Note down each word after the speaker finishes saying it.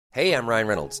Hey, I'm Ryan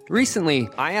Reynolds. Recently,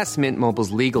 I asked Mint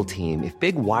Mobile's legal team if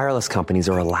big wireless companies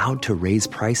are allowed to raise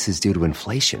prices due to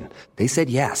inflation. They said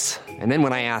yes. And then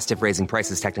when I asked if raising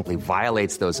prices technically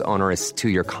violates those onerous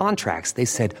two-year contracts, they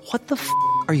said, "What the f***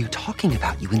 are you talking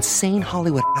about, you insane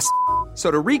Hollywood ass?"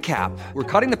 So to recap,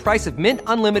 we're cutting the price of Mint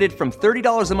Unlimited from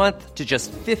 $30 a month to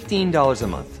just $15 a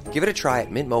month. Give it a try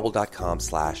at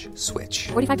mintmobile.com/switch.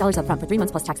 $45 up front for 3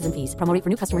 months plus taxes and fees. Promo rate for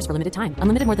new customers for limited time.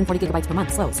 Unlimited more than 40 gigabytes per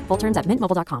month. Slows full terms at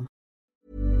mintmobile.com.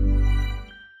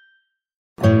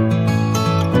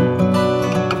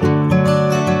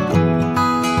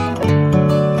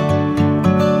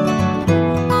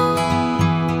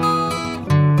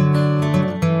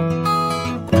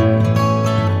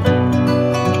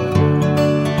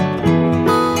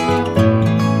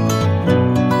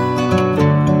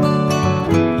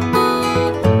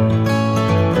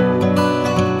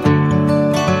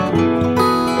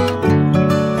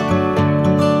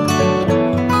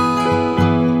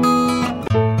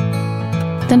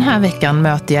 Den här veckan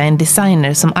möter jag en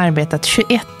designer som arbetat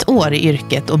 21 år i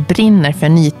yrket och brinner för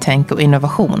nytänk och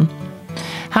innovation.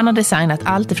 Han har designat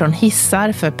allt ifrån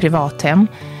hissar för privathem,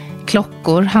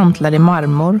 klockor, hantlar i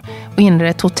marmor och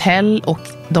inrett hotell och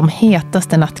de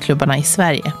hetaste nattklubbarna i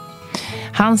Sverige.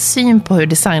 Hans syn på hur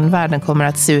designvärlden kommer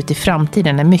att se ut i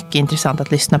framtiden är mycket intressant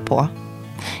att lyssna på.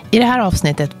 I det här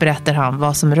avsnittet berättar han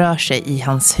vad som rör sig i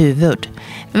hans huvud.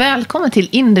 Välkommen till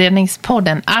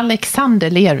inredningspodden Alexander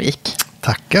Lervik.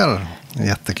 Tackar,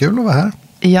 jättekul att vara här.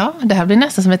 Ja, det här blir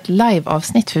nästan som ett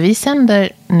live-avsnitt för vi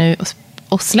sänder nu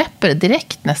och släpper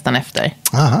direkt nästan efter.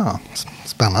 Aha,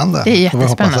 spännande. Det är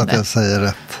jättespännande. Jag hoppas att jag säger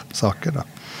rätt saker då.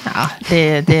 Ja,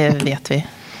 det vet vi.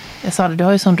 Jag sa det, du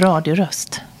har ju sån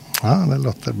radioröst. Ja, det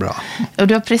låter bra. Och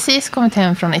du har precis kommit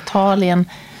hem från Italien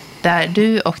där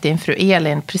du och din fru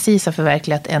Elin precis har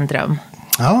förverkligat en dröm.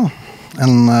 Ja,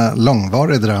 en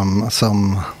långvarig dröm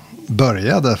som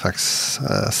började faktiskt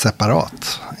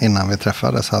separat. Innan vi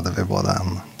träffades hade vi båda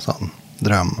en sån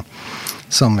dröm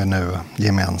som vi nu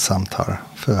gemensamt har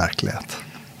förverkligat.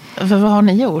 För vad har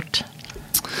ni gjort?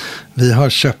 Vi har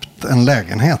köpt en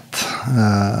lägenhet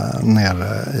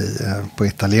nere på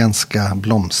italienska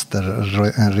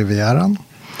blomsterrivieran.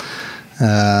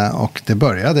 Och det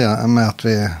började med att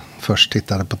vi först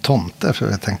tittade på tomter för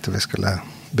vi tänkte vi skulle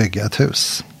bygga ett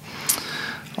hus.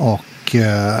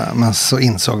 Men så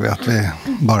insåg vi att vi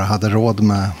bara hade råd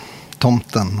med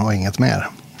tomten och inget mer.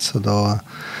 Så då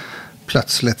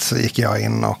plötsligt så gick jag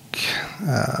in och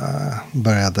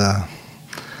började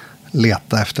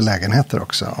leta efter lägenheter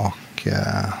också. Och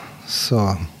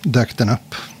så dök den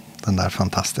upp, den där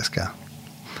fantastiska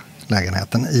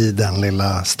lägenheten i den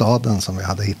lilla staden som vi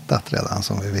hade hittat redan.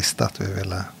 Som vi visste att vi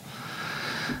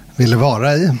ville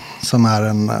vara i. Som är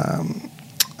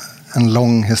en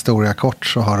lång historia kort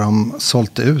så har de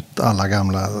sålt ut alla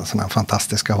gamla såna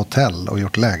fantastiska hotell och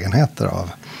gjort lägenheter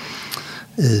av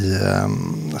i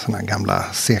såna gamla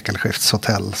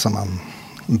sekelskiftshotell som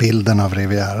bilden av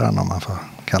Rivieran om man får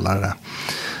kalla det.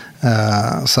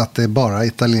 Så att det är bara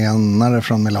italienare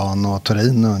från Milano och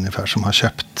Torino ungefär som har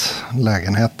köpt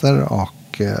lägenheter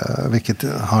och vilket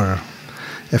har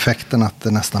effekten att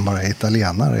det nästan bara är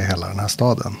italienare i hela den här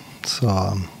staden.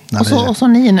 Och så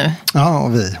ni nu? Ja,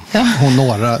 och vi. Ja. Och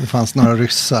det fanns några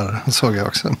ryssar såg jag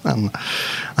också. Men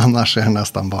annars är det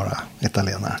nästan bara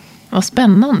italienare. Vad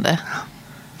spännande.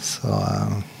 Så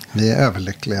vi är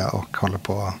överlyckliga och håller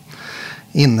på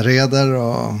inreder.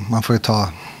 Och man får ju ta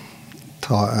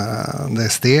det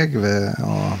steg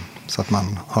så att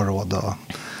man har råd att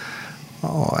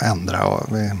ändra. Och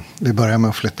vi börjar med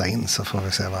att flytta in så får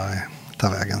vi se vad vi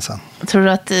tar vägen sen. Tror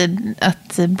du att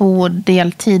bo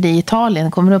deltid i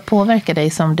Italien kommer att påverka dig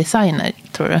som designer,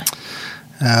 tror du?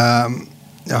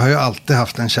 Jag har ju alltid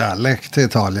haft en kärlek till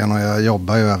Italien och jag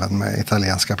jobbar ju även med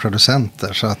italienska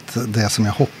producenter. Så att det som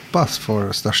jag hoppas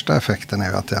får största effekten är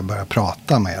ju att jag börjar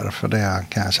prata mer. För det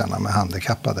kan jag känna mig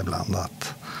handikappad ibland.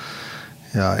 Att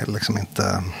jag liksom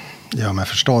inte gör mig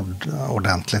förstådd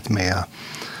ordentligt med.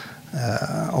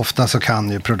 Ofta så kan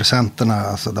ju producenterna,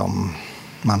 alltså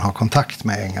man har kontakt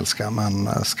med engelska. Men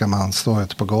ska man stå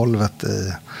ute på golvet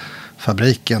i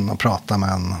fabriken och prata med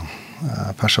en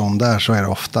person där så är det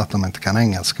ofta att de inte kan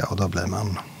engelska och då blir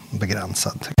man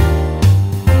begränsad.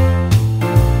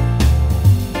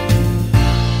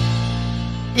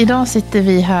 Idag sitter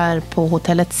vi här på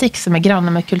hotellet Six som är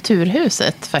granne med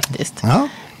Kulturhuset faktiskt. Ja.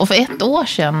 Och för 1 år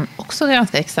sedan, också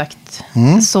ganska exakt,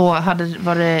 så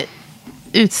var det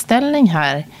utställning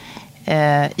här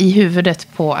i huvudet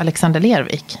på Alexander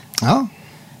Lervik. Ja,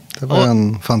 det var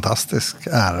en fantastisk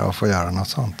ära att få göra något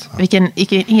sånt. Så. Vilken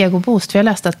egoboost. Jag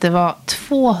läste att det var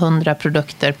 200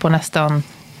 produkter på nästan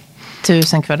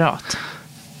 1000 kvadrat.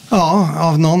 Ja,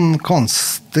 av någon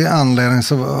konstig anledning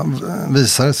så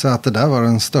visade det sig att det där var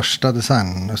den största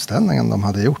designutställningen de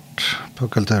hade gjort på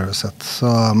Kulturhuset.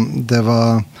 Så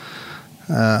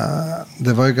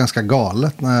det var ju ganska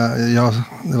galet.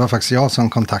 Det var faktiskt jag som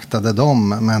kontaktade dem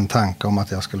med en tanke om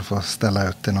att jag skulle få ställa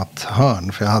ut i något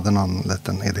hörn. För jag hade någon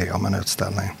liten idé om en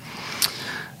utställning.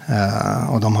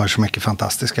 Och de har ju så mycket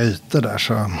fantastiska ytor där,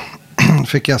 så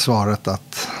fick jag svaret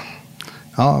att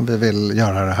ja, vi vill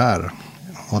göra det här.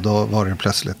 Och då var det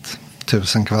plötsligt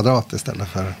 1000 kvadrat istället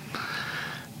för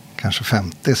kanske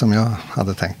 50 som jag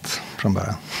hade tänkt från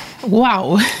början.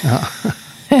 Wow! Ja.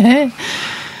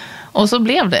 Och så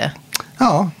blev det?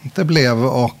 Ja, det blev,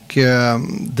 och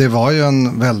det var ju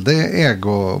en väldig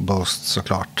ego-boost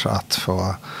såklart att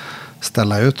få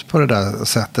ställa ut på det där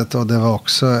sättet. Och det var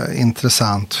också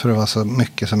intressant för det var så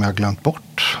mycket som jag glömt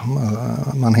bort.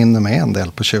 Man hinner med en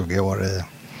del på 20 år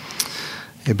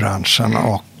i branschen,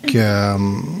 och det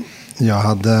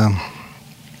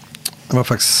var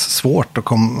faktiskt svårt att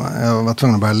jag var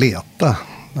tvungen att börja leta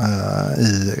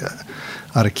i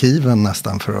arkiven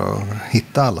nästan för att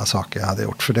hitta alla saker jag hade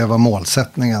gjort. För det var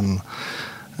målsättningen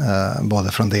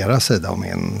både från deras sida och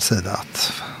min sida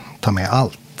att ta med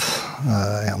allt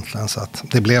egentligen. Så att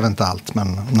det blev inte allt,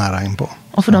 men nära inpå.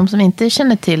 Och för de som inte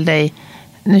känner till dig,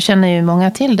 nu känner ju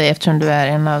många till dig eftersom du är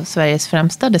en av Sveriges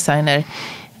främsta designer.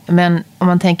 Men om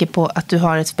man tänker på att du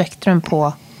har ett spektrum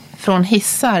från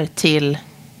hissar till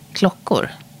klockor,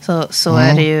 så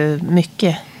är det ju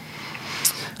mycket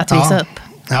att visa upp.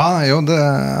 Ja, jo, det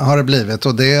har det blivit.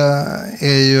 Och det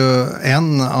är ju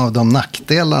en av de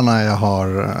nackdelarna jag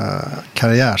har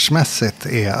karriärsmässigt,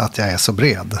 är att jag är så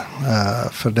bred.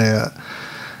 För det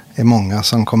är många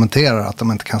som kommenterar att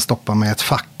de inte kan stoppa med ett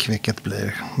fack, vilket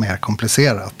blir mer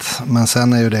komplicerat. Men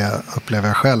sen är ju det, upplever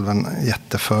jag själv, en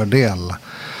jättefördel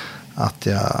att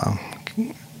jag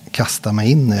kastar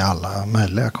mig in i alla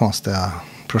möjliga konstiga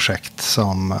projekt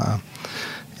som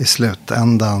i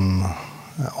slutändan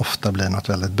ofta blir något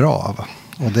väldigt bra av.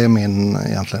 Och det är min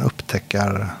egentligen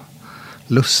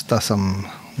upptäckarlusta som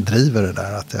driver det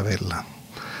där, att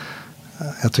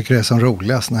jag tycker det är som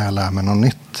roligast när jag lär mig något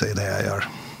nytt i det jag gör.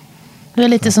 Du är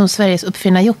lite som Sveriges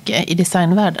uppfinnar-Jocke i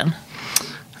designvärlden.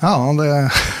 Ja,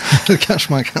 det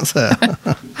kanske man kan säga.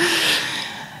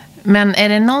 Men är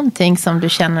det någonting som du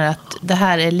känner att det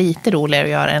här är lite roligare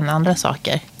att göra än andra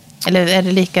saker? Eller är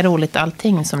det lika roligt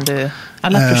allting som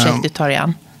alla projekt du tar i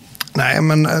an? Nej,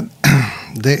 men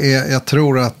jag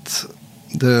tror att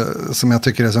det som jag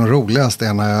tycker är som roligast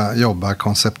är när jag jobbar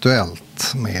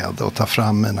konceptuellt med att ta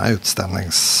fram mina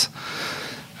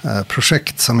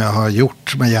utställningsprojekt som jag har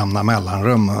gjort med jämna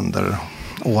mellanrum under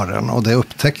åren. Och det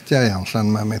upptäckte jag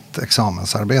egentligen med mitt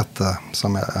examensarbete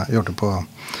som jag gjorde på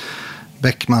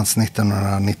Beckmans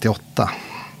 1998.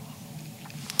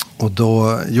 Och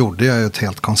då gjorde jag ju ett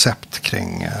helt koncept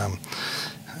kring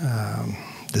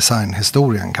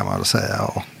designhistorien, kan man väl säga.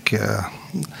 Och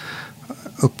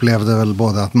upplevde väl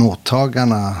både att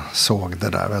mottagarna såg det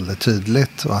där väldigt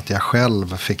tydligt och att jag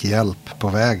själv fick hjälp på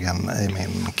vägen i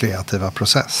min kreativa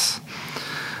process.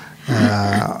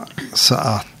 Så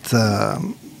att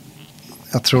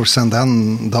jag tror sedan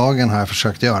den dagen har jag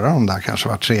försökt göra de där kanske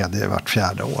vart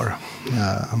 4:e år.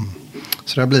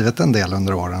 Så det har blivit en del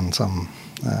under åren som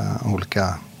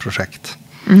olika projekt.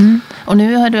 Mm. Och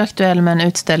nu är du aktuell med en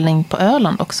utställning på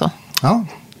Öland också. Ja,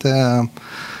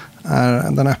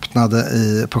 den öppnade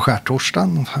på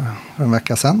skärtorsdagen för en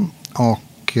vecka sedan.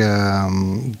 Och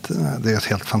det är ett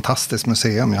helt fantastiskt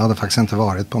museum. Jag hade faktiskt inte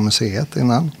varit på museet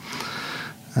innan.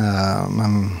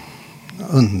 Men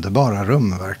underbara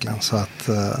rum verkligen. Så att,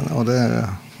 och det är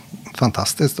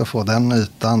fantastiskt att få den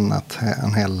ytan,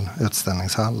 en hel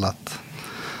utställningshall att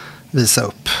visa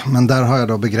upp. Men där har jag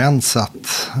då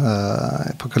begränsat.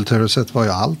 På Kulturhuset var ju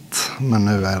allt. Men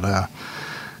nu är det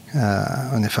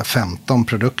ungefär 15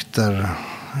 produkter.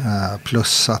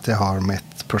 Plus att jag har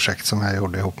mitt projekt som jag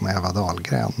gjorde ihop med Eva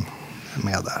Dahlgren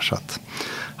med där. Så att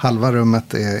halva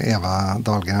rummet är Eva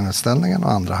Dahlgren-utställningen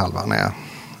och andra halvan är,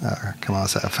 kan man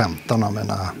säga, 15 av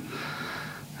mina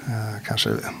kanske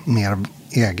mer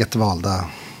eget valda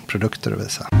produkter att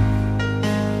visa.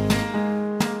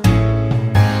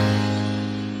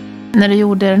 När du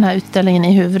gjorde den här utställningen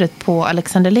i huvudet på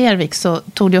Alexander Lervik så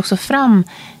tog du också fram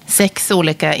 6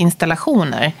 olika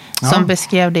installationer som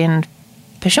beskrev din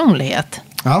personlighet.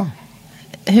 Ja.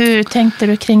 Hur tänkte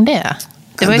du kring det?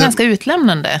 Det var ju ganska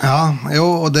utlämnande. Ja,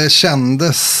 och det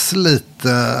kändes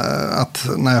lite att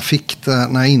när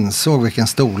jag insåg vilken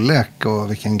storlek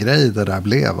och vilken grej det där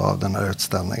blev av den här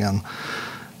utställningen,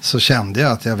 så kände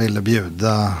jag att jag ville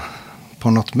bjuda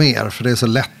på något mer. För det är så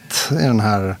lätt i den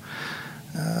här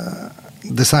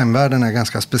designvärlden är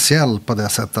ganska speciell på det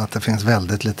sättet att det finns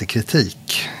väldigt lite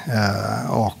kritik.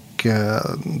 Och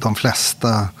de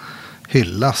flesta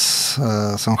hyllas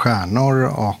som stjärnor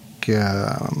och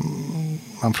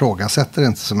man frågasätter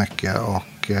inte så mycket.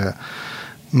 Och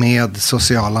med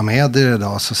sociala medier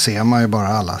idag så ser man ju bara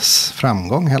allas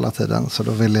framgång hela tiden. Så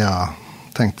då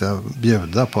tänkte jag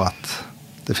bjuda på att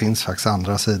det finns faktiskt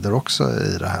andra sidor också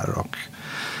i det här. Och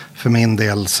för min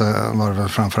del så var det väl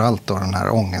framförallt då den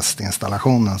här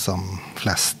ångestinstallationen som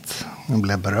flest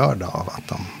blev berörda av, att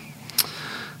de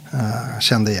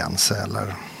kände igen sig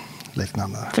eller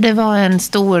liknande. För det var en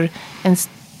stor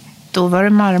var det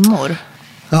marmor?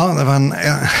 Ja, det var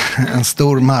en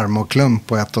stor marmorklump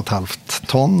på 1,5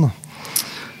 ton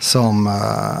som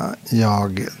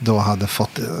jag då hade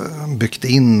fått byggt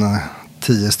in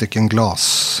 10 stycken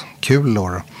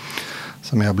glaskulor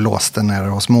som jag blåste ner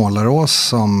hos Målarås,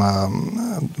 som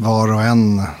var och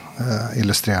en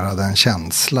illustrerade en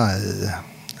känsla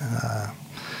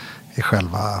i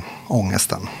själva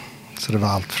ångesten. Så det var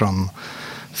allt från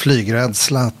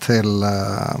flygrädsla till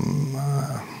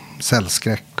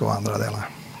cellskräck och andra delar.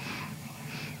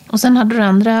 Och sen hade du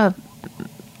andra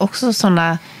också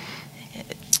sådana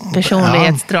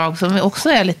personlighetsdrag som också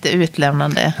är lite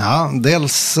utlämnande. Ja,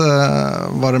 dels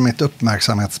var det mitt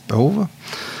uppmärksamhetsbehov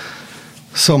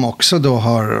som också då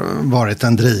har varit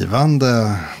en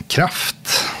drivande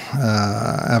kraft.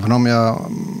 Även om jag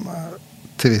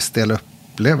till viss del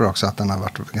upplever också att den har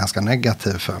varit ganska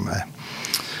negativ för mig.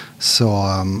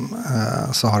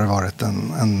 Så har det varit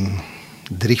en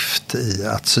drift i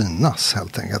att synas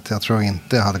helt enkelt. Jag tror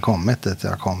inte jag hade kommit dit jag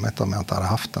har kommit om jag inte hade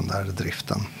haft den där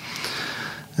driften.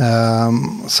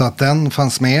 Så att den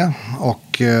fanns med, och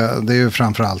det är ju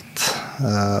framförallt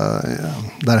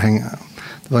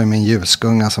det var ju min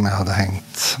ljusgunga som jag hade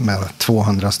hängt med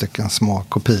 200 stycken små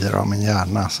kopior av min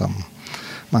hjärna som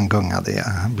man gungade i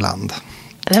ibland.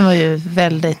 Den var ju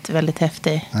väldigt, väldigt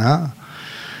häftig. Ja.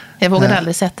 Jag vågade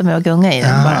aldrig sätta mig och gunga i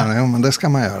den bara. Jo, men det ska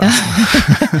man göra.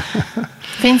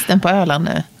 Finns den på Öland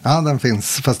nu? Ja, den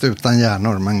finns, fast utan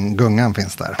hjärnor, men gungan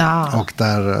finns där. Ja. Och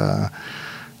där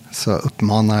så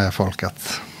uppmanar jag folk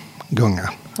att gunga.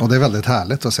 Och det är väldigt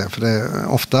härligt att se, för det är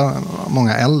ofta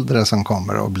många äldre som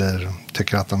kommer och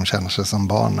tycker att de känner sig som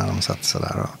barn när de sätter sig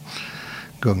där och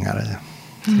gungar i.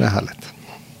 Så det är härligt.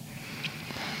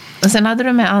 Och sen hade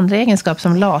du med andra egenskaper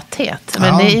som lathet.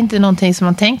 Men det är inte någonting som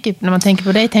man tänker, när man tänker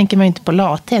på dig tänker man inte på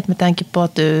lathet, men tänker på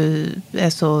att du är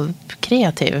så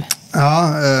kreativ.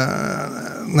 Ja,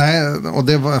 nej, och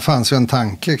det fanns ju en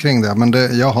tanke kring det.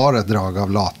 Men jag har ett drag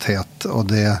av lathet, och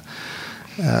det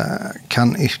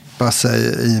kan yppa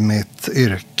sig i mitt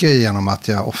yrke genom att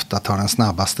jag ofta tar den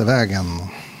snabbaste vägen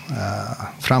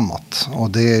framåt.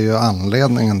 Och det är ju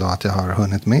anledningen då att jag har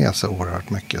hunnit med så oerhört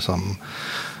mycket som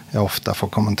jag ofta får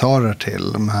kommentarer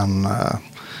till. Men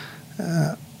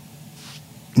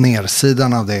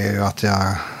nersidan av det är ju att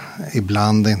jag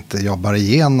ibland inte jobbar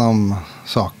igenom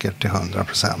saker till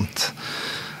 100%.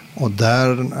 Och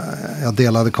jag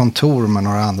delade kontor med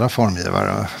några andra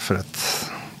formgivare för ett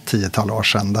 10-tal år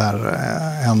sedan, där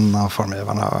en av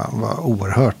formgivarna var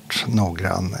oerhört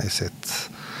noggrann i sitt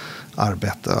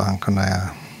arbete, och han kunde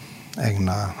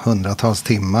ägna hundratals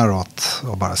timmar åt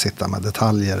att bara sitta med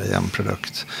detaljer i en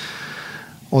produkt.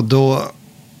 Och då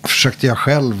försökte jag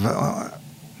själv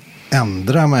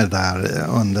ändra mig där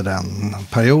under den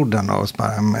perioden, och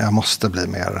jag måste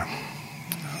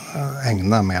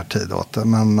ägna mer tid åt det.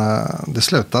 Men det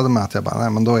slutade med att jag bara, nej,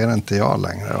 men då är det inte jag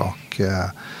längre, och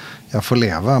jag får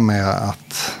leva med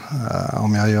att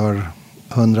om jag gör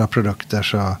 100 produkter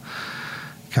så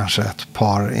kanske ett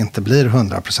par inte blir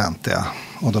 100%iga,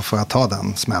 och då får jag ta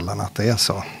den smällen att det är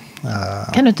så.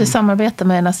 Kan du inte samarbeta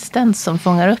med en assistent som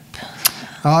fångar upp?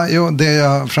 Ja, det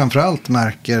jag framförallt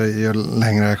märker ju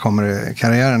längre jag kommer i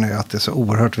karriären är att det är så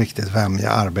oerhört viktigt vem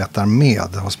jag arbetar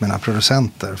med hos mina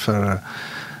producenter. För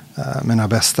mina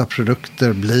bästa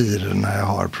produkter blir när jag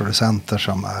har producenter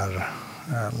som är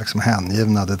liksom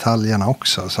hängivna detaljerna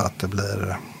också, så att det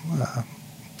blir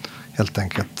helt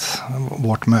enkelt,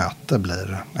 vårt möte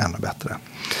blir ännu bättre.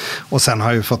 Och sen har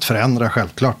jag ju fått förändra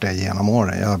självklart det genom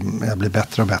åren. Jag blir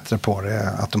bättre och bättre på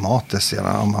det automatiskt.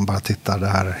 Om man bara tittar det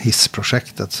här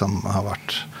hissprojektet som har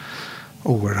varit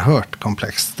oerhört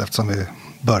komplext, eftersom vi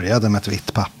började med ett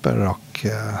vitt papper och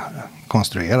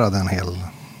konstruerade en hel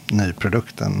ny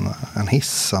produkt, en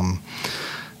hiss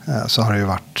så har det ju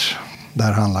varit.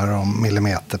 Där handlar det om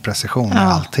millimeterprecision och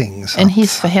allting. Så en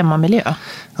hiss för hemmamiljö.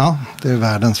 Ja, det är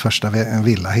världens första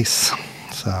villahiss.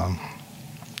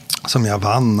 Som jag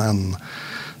vann en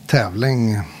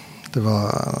tävling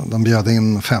De bjöd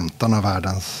in 15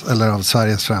 av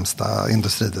Sveriges främsta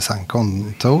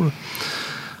industridesignkontor.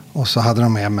 Och så hade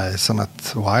de med mig som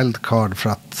ett wildcard för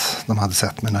att de hade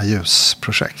sett mina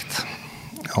ljusprojekt.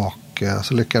 Och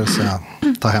så lyckades jag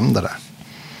ta hem det där.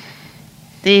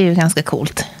 Det är ju ganska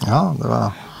coolt. Ja, det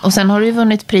var... Och sen har du ju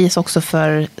vunnit pris också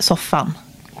för soffan.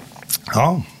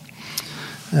 Ja.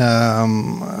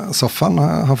 Soffan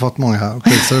har fått många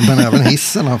priser, men även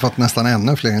hissen har fått nästan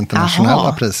ännu fler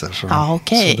internationella priser. Så, ja,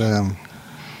 okej.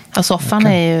 Ja, soffan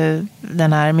är ju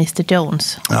den här Mr.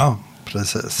 Jones. Ja,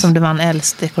 precis. Som du vann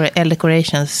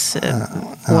L-Decorations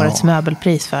årets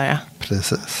möbelpris för. Ja.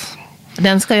 Precis.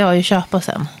 Den ska jag ju köpa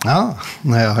sen. Ja,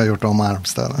 när jag har gjort om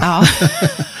armställen. Ja.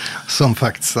 Som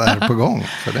faktiskt är på gång.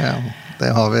 För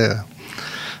det har vi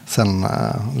sedan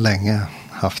länge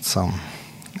haft som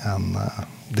en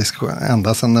diskussion.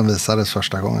 Ända sedan den visades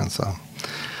första gången så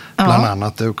bland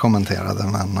annat du kommenterade,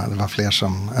 men det var fler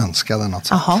som önskade något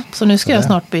sånt. Jaha, så nu ska jag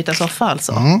snart byta soffa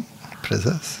alltså?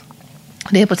 Precis.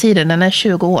 Det är på tiden, den är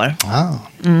 20 år. Ja,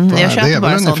 jag köper det är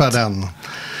bara väl ungefär sånt. Den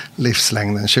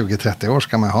livslängden, 20-30 år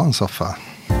ska man ha en soffa.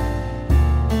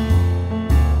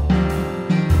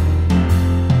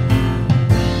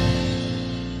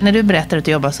 När du berättar att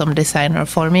du jobbar som designer och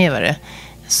formgivare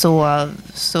så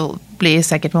blir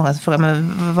säkert många som frågar,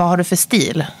 men vad har du för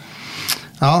stil?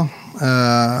 Ja,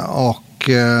 och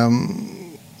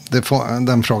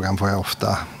den frågan får jag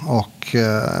ofta. Och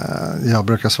jag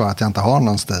brukar svara att jag inte har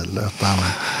någon stil, utan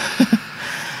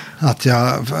att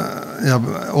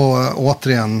och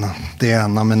återigen, det är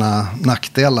en av mina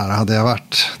nackdelar. Hade jag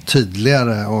varit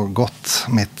tydligare och gått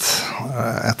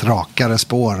ett rakare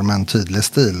spår med en tydlig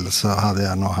stil så hade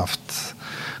jag nog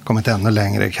kommit ännu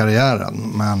längre i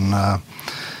karriären. Men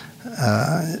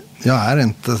jag är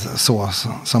inte så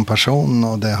som person,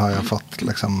 och det har jag fått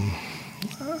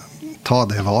ta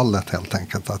det valet helt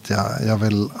enkelt. Att jag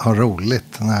vill ha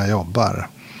roligt när jag jobbar.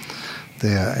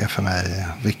 Det är för mig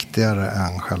viktigare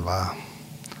än själva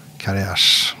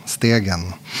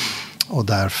karriärstegen. Och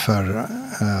därför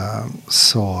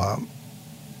så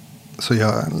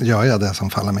gör jag det som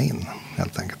faller mig in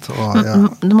helt enkelt. Och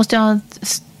Då måste jag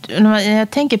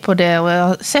tänker på det, och jag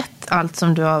har sett allt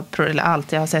som du har, eller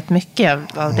allt, jag har sett mycket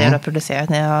av det du har producerat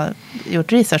när jag har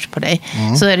gjort research på dig.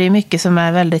 Så är det ju mycket som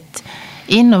är väldigt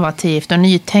innovativt och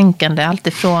nytänkande. Allt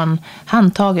ifrån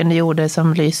handtagen du gjorde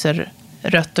som lyser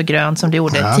rött och grönt som du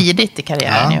gjorde tidigt i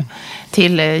karriären ju,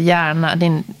 till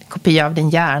din kopia av din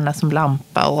hjärna som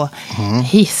lampa och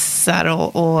hissar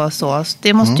och så.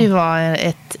 Det måste ju vara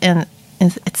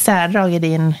ett särdrag i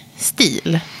din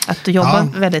stil. Att du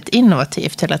jobbar väldigt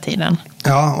innovativt hela tiden.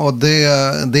 Ja, och det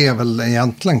är väl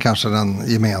egentligen kanske den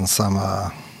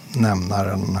gemensamma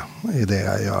nämnaren i det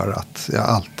jag gör. Att jag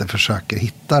alltid försöker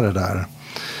hitta det där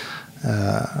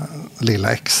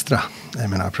lilla extra i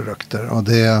mina produkter. Och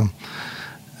det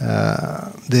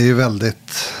är ju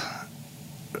väldigt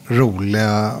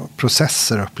roliga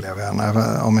processer, upplever jag.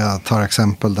 Om jag tar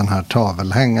exempel den här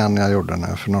tavelhängan jag gjorde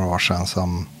nu för några år sedan,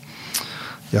 som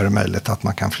gör det möjligt att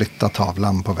man kan flytta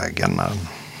tavlan på väggen när den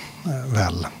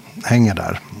väl hänger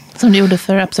där. Som du gjorde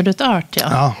för Absolut Art, ja.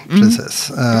 Ja,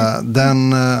 precis.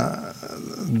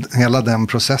 Hela den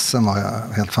processen var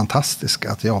helt fantastisk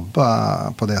att jobba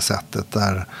på det sättet,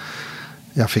 där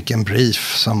jag fick en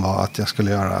brief som var att jag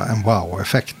skulle göra en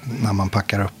wow-effekt när man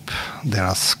packar upp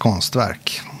deras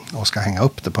konstverk och ska hänga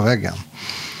upp det på väggen.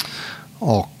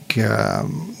 Och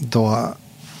då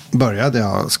började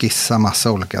jag skissa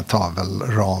massa olika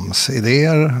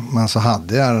tavelramsidéer, men så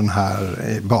hade jag den här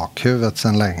i bakhuvudet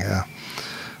sedan länge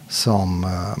som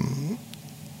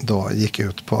då gick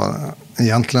ut på...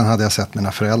 Egentligen hade jag sett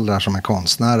mina föräldrar som är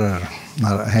konstnärer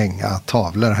hänga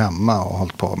tavlor hemma och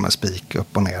hållit på med spik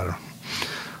upp och ner.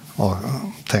 Och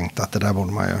tänkte att det där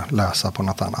borde man ju lösa på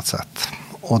något annat sätt.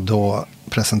 Och då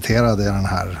presenterade jag den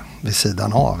här vid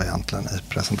sidan av egentligen i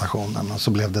presentationen. Och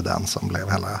så blev det den som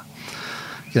blev hela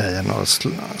grejen. Och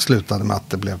slutade med att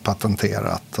det blev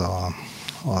patenterat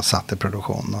och satt i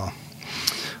produktion.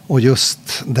 Och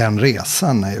just den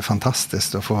resan är ju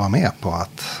fantastiskt att få vara med på.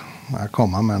 Att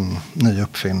komma med en ny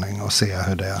uppfinning och se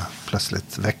hur det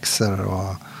plötsligt växer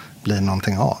och blir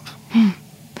någonting av.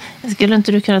 Skulle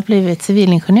inte du kunna bli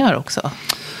civilingenjör också?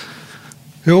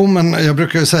 Jo, men jag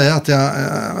brukar ju säga att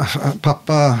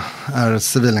pappa är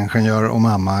civilingenjör och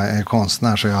mamma är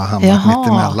konstnär, så jag har hamnat mitt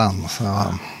emellan.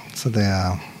 Så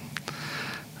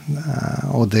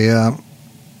det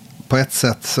på ett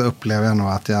sätt så upplever jag nog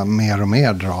att jag mer och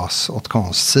mer dras åt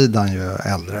konstsidan ju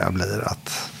äldre jag blir.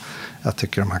 Att jag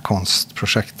tycker de här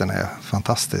konstprojekten är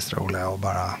fantastiskt roliga och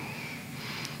bara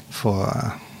få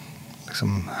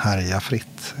härja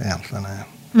fritt egentligen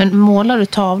Men målar du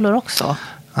tavlor också?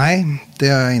 Nej, det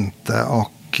gör jag inte.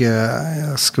 Och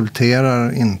jag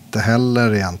skulpterar inte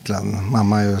heller egentligen.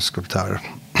 Mamma är ju skulptör.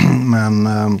 Men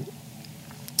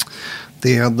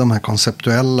det är de här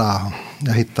konceptuella,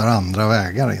 jag hittar andra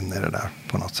vägar in i det där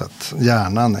på något sätt.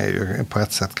 Hjärnan är ju på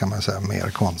ett sätt kan man säga mer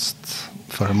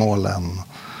konstföremål än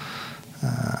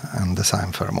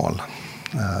designföremål.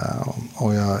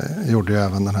 Och jag gjorde ju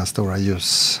även den här stora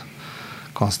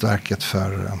ljuskonstverket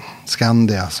för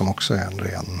Skandia som också är en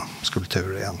ren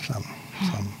skulptur egentligen.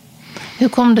 Hur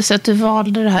kom det sig att du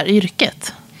valde det här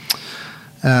yrket?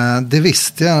 Det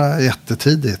visste jag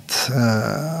jättetidigt.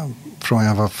 Från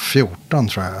jag var 14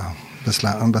 tror jag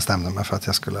bestämde mig för att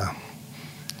jag skulle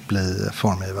bli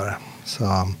formgivare.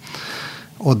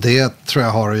 Och det tror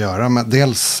jag har att göra med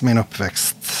dels min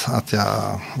uppväxt. Att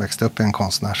jag växte upp i en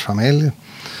konstnärsfamilj.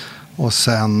 Och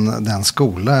sen den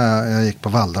skola, jag gick på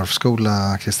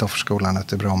Waldorfskola, Kristofferskolan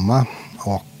ute i Bromma.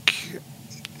 Och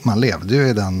man levde ju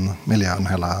i den miljön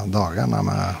hela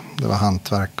dagarna. Det var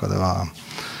hantverk och det var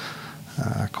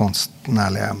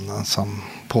konstnärliga ämnen som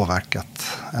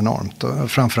påverkat enormt.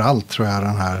 Och framförallt tror jag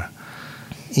den här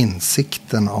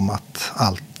insikten om att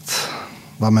allt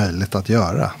var möjligt att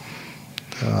göra.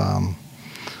 Det var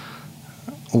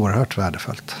oerhört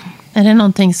värdefullt. Är det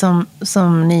någonting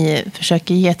som ni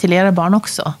försöker ge till era barn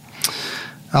också?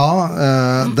 Ja,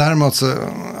 däremot så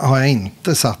har jag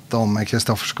inte satt dem i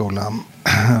Kristofferskolan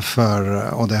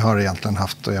och det har egentligen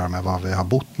haft att göra med var vi har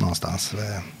bott någonstans.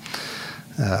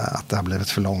 Att det har blivit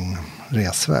för lång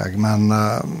resväg. Men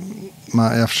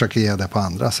jag försöker ge det på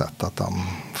andra sätt. Att de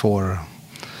får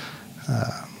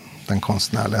den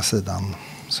konstnärliga sidan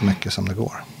så mycket som det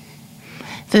går.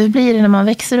 För hur blir det när man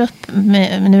växer upp?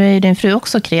 Nu är ju din fru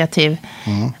också kreativ.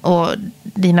 Och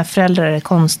dina föräldrar är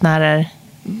konstnärer.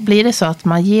 Blir det så att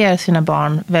man ger sina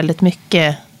barn väldigt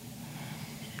mycket...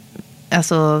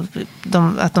 Alltså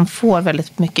att de får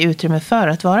väldigt mycket utrymme för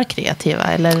att vara kreativa?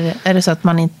 Eller är det så att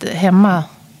man inte hemma...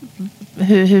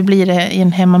 Hur blir det i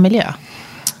en hemmamiljö?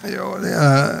 Ja,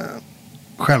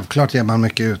 självklart ger man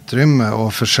mycket utrymme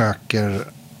och försöker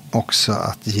också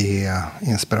att ge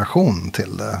inspiration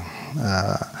till det.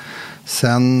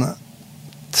 Sen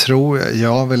tror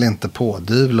jag vill inte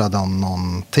pådyvla dem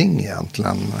någonting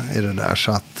egentligen i det där.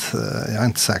 Så att jag är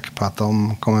inte säker på att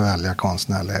de kommer välja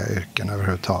konstnärliga yrken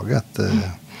överhuvudtaget.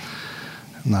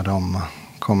 När de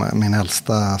kommer, min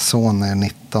äldsta son är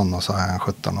 19 och så har jag en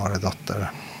 17-årig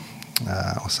dotter.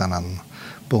 Och sen en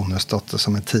bonusdotter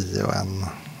som är 10 och en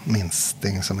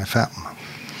minsting som är 5.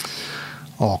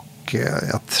 Och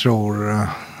jag tror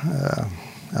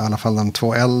i alla fall de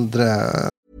 2 äldre.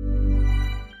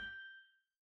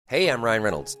 Hey, I'm Ryan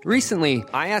Reynolds. Recently,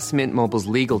 I asked Mint Mobile's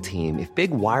legal team if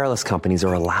big wireless companies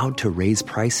are allowed to raise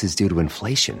prices due to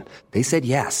inflation. They said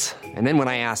yes. And then when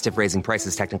I asked if raising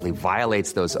prices technically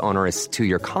violates those onerous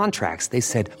 2-year contracts, they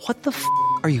said, "What the f***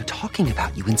 are you talking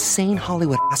about, you insane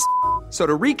Hollywood ass?" So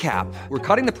to recap, we're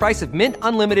cutting the price of Mint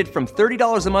Unlimited from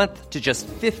 $30 a month to just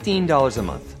 $15 a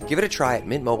month. Give it a try at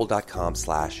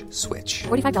mintmobile.com/switch.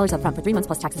 $45 up front for 3 months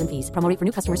plus taxes and fees. Promo rate for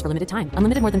new customers for limited time.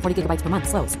 Unlimited more than 40 gigabytes per month.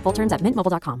 Slows full terms at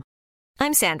mintmobile.com.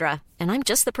 I'm Sandra, and I'm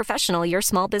just the professional your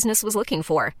small business was looking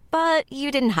for. But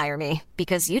you didn't hire me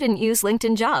because you didn't use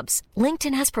LinkedIn Jobs.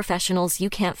 LinkedIn has professionals you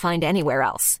can't find anywhere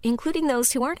else, including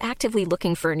those who aren't actively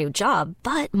looking for a new job,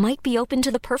 but might be open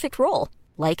to the perfect role,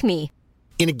 like me.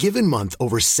 In a given month,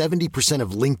 over 70%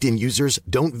 of LinkedIn users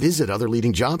don't visit other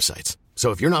leading job sites.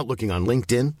 So if you're not looking on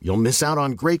LinkedIn, you'll miss out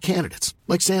on great candidates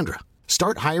like Sandra.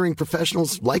 Start hiring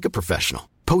professionals like a professional.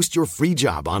 Post your free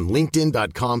job on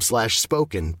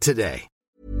linkedin.com/spoken today.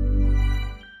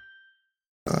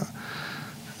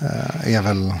 Är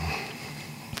väl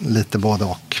lite både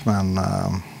och, men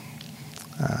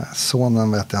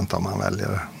sonen vet jag inte om han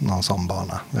väljer någon sån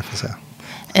bana. Vi får se.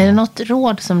 Är det något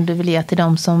råd som du vill ge till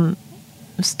dem som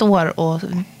står och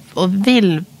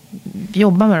vill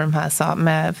jobba med de här,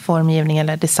 med formgivning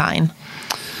eller design?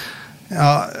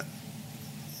 Ja,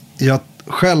 jag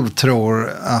själv tror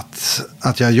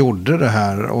att jag gjorde det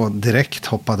här och direkt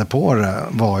hoppade på det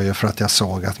var ju för att jag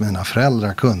såg att mina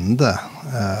föräldrar kunde.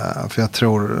 För jag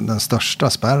tror den största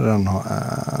spärren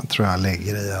tror jag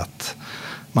ligger i att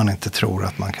man inte tror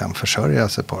att man kan försörja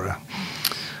sig på det.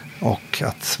 Och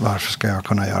att varför ska jag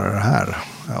kunna göra det här?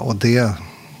 Och det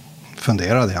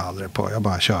funderade jag aldrig på. Jag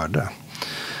bara körde.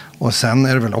 Och sen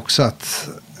är det väl också att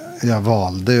jag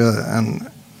valde en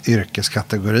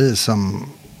yrkeskategori som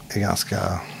är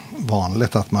ganska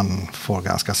vanligt att man får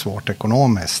ganska svårt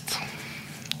ekonomiskt.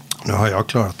 Nu har jag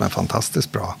klarat mig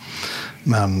fantastiskt bra.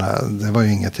 Men det var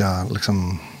ju inget jag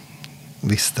liksom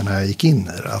visste när jag gick in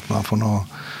i det. Att man får nog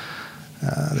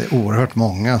det är oerhört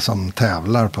många som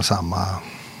tävlar på samma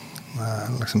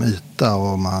liksom yta.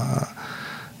 Och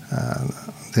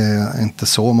det är inte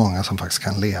så många som faktiskt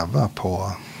kan leva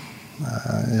på...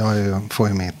 Jag får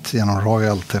ju mitt genom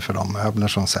royalty för de möbler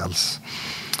som säljs.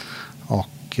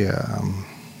 Och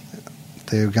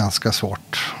det är ju ganska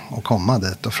svårt att komma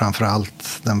dit. Och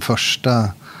framförallt den första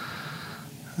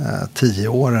 10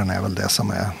 åren är väl det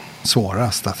som är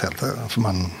svårast. För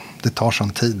det tar sån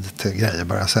tid till grejer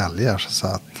börjar säljas. Så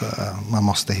att man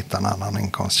måste hitta en annan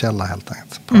inkomstkälla helt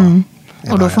enkelt.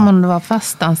 Och då får man vara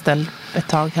fast anställd ett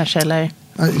tag kanske, eller?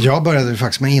 Jag började ju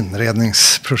faktiskt med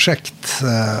inredningsprojekt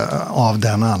av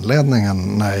den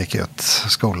anledningen när jag gick ut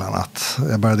skolan. Att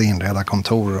jag började inreda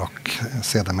kontor och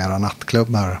sedermera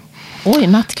nattklubbar. Oj,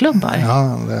 nattklubbar?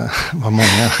 Ja, det var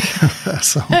många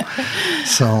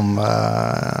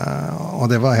och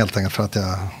det var helt enkelt för att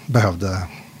jag behövde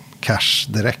cash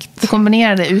direkt. Du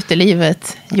kombinerade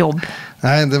utelivet, jobb?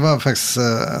 Nej, det var faktiskt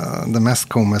det mest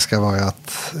komiska var ju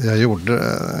att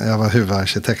jag var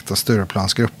huvudarkitekt och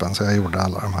Stureplansgruppen, så jag gjorde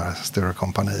alla de här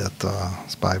Sturekompaniet och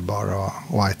Spybar och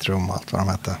White Room och allt vad de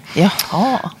hette.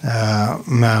 Jaha.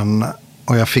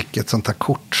 Och jag fick ett sånt här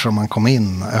kort som man kom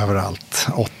in överallt,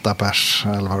 8 pers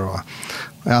eller vad det var.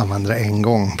 Jag använde det en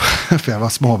gång för jag var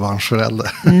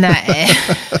småbarnsförälder. Nej.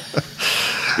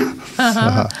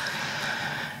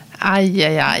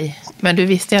 Aj. Men du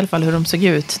visste i alla fall hur de såg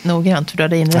ut noggrant, för du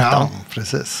hade inrett dem. Ja,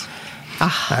 precis.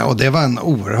 Och det var en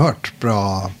oerhört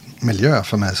bra miljö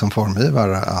för mig som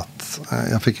formgivare. Att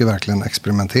jag fick ju verkligen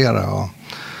experimentera. Och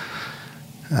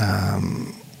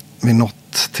vid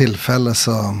något tillfälle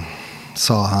så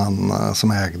sa han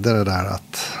som ägde det där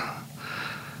att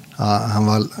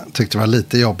han tyckte det var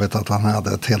lite jobbigt att han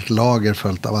hade ett helt lager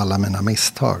fullt av alla mina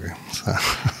misstag.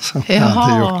 Som jag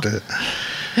hade gjort det.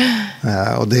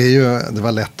 Och det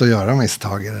var lätt att göra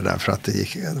misstag i det där, för att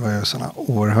det var ju sådana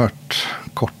oerhört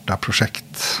korta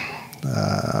projekt.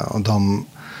 Och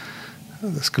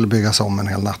det skulle byggas om en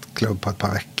hel nattklubb på ett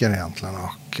par veckor egentligen.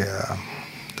 Och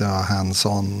det var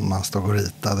hands-on, man stod och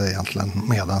ritade egentligen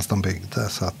medan de byggde.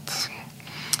 Så att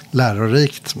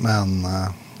lärorikt men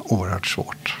oerhört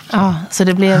svårt. Ja, så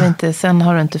det blev inte, sen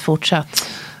har du inte fortsatt?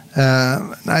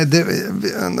 Nej,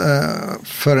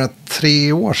 för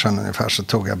 3 år sedan ungefär så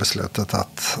tog jag beslutet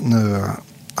att nu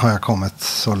har jag kommit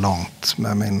så långt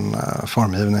med min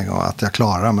formgivning och att jag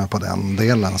klarar mig på den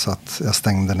delen, så att jag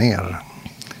stängde ner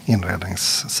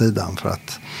inredningssidan för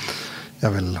att jag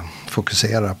vill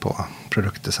fokusera på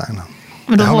produktdesignen.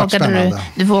 Men då vågade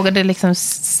du vågade liksom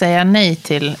säga nej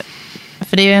till,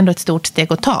 för det är ju ändå ett stort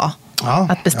steg att ta. Ja,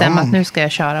 att bestämma att nu ska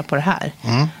jag köra på det här.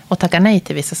 Och tacka nej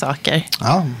till vissa saker.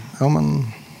 Ja,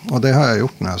 och det har jag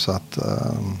gjort nu. Så att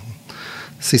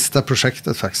sista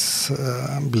projektet faktiskt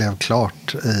blev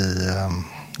klart i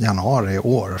januari i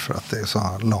år. För att det är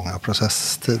så långa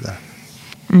processtider.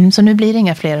 Så nu blir det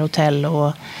inga fler hotell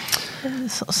och...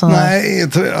 Nej,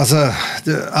 alltså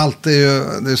allt det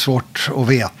är svårt att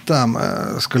veta.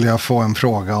 Skulle jag få en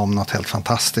fråga om något helt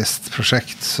fantastiskt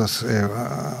projekt så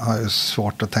har jag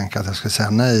svårt att tänka att jag skulle säga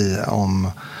nej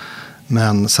om.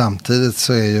 Men samtidigt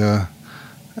så är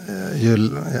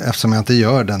eftersom jag inte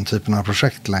gör den typen av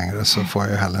projekt längre så får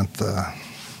jag ju heller inte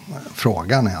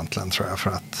frågan egentligen, tror jag,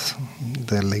 för att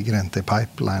det ligger inte i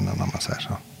pipelinen om man säger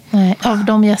så. Nej, av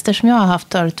de gäster som jag har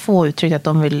haft har 2 uttryckt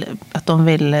att de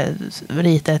vill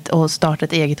rita och starta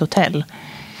ett eget hotell.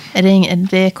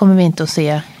 Det kommer vi inte att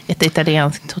se, ett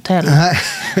italienskt hotell.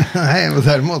 Nej, men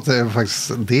däremot är det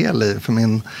faktiskt del i. För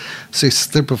min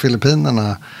syster på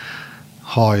Filippinerna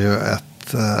har ju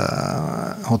ett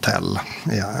hotell,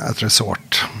 ett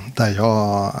resort. Där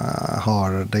jag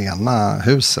har det ena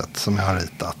huset som jag har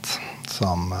ritat.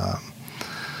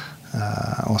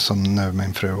 Och som nu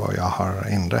min fru och jag har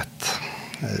inrett.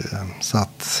 Så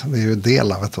att vi är ju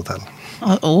del av ett hotell.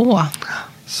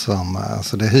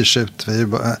 Så det hyrs ut.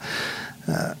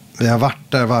 Vi har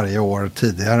varit där varje år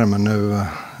tidigare, men nu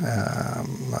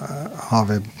har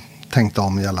vi tänkt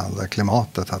om gällande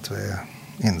klimatet. Att vi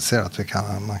inser att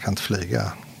man kan inte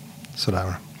flyga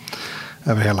sådär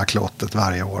över hela klotet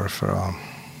varje år.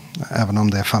 Även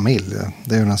om det är familj.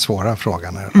 Det är ju den svåra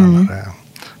frågan när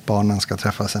barnen ska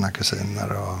träffa sina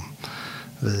kusiner och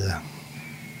vi,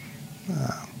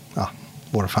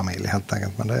 vår familj helt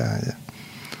enkelt. Men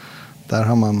där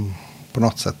har man på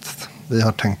något sätt, vi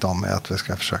har tänkt om med att vi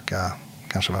ska försöka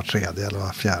kanske var 3:e eller var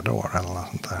 4:e år eller något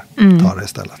sånt där. Ta det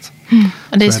istället.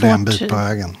 Det är så svårt. Är det en bit på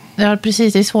vägen. Ja,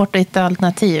 precis. Det är svårt att hitta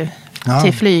alternativ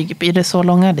till flyg. Blir det så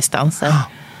långa distanser?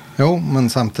 Jo, men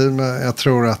samtidigt, jag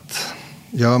tror att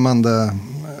gör man det,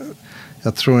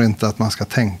 jag tror inte att man ska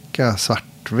tänka svart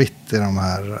svartvitt i de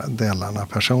här delarna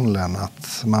personligen.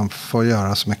 Att man får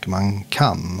göra så mycket man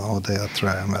kan. Och det tror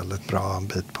jag är en väldigt bra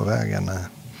bit på vägen.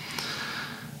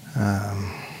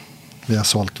 Vi har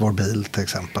sålt vår bil till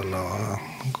exempel och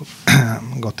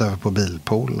gått över på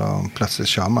bilpool. Och plötsligt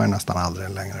kör man ju nästan aldrig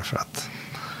längre för att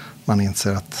man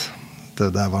inser att det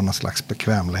där var någon slags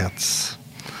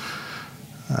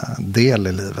bekvämlighetsdel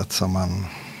i livet som man,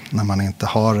 när man inte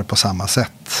har det på samma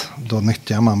sätt, då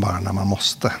nyttjar man bara när man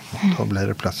måste. Då blir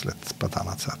det plötsligt på ett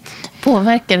annat sätt.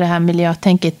 Påverkar det här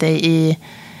miljötänket dig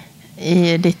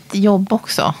i ditt jobb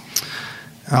också?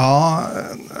 Ja,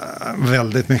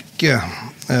 väldigt mycket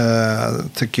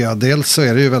tycker jag. Dels så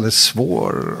är det ju väldigt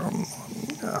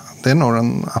det är nog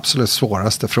den absolut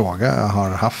svåraste fråga jag har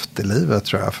haft i livet,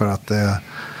 tror jag. För att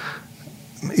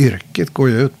yrket går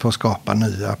ju ut på att skapa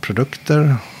nya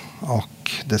produkter.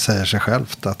 Och det säger sig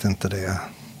självt att inte det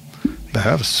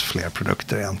behövs fler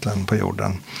produkter egentligen på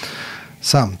jorden.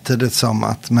 Samtidigt som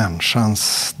att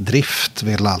människans drift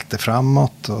vill alltid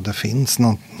framåt. Och det finns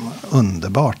något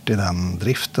underbart i den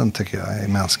driften, tycker jag, i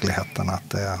mänskligheten.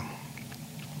 Att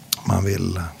man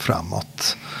vill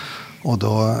framåt. Och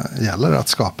då gäller det att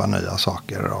skapa nya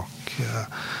saker.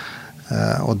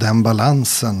 Och den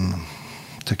balansen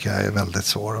tycker jag är väldigt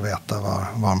svår att veta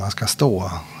var man ska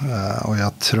stå. Och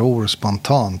jag tror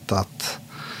spontant att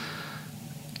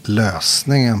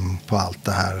lösningen på allt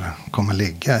det här kommer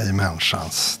ligga i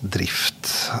människans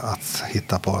drift. Att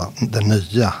hitta på det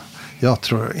nya. Jag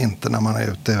tror inte när man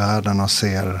är ute i världen och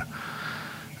ser,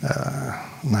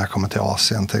 när jag kommer till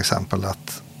Asien till exempel,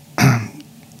 att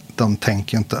de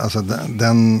tänker inte, alltså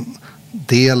den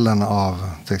delen av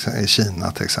i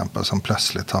Kina till exempel som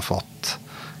plötsligt har fått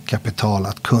kapital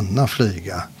att kunna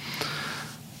flyga.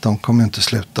 De kommer inte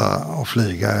sluta att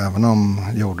flyga även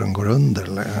om jorden går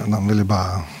under.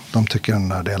 De tycker den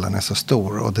där delen är så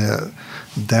stor. Och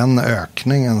den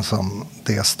ökningen som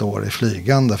det står i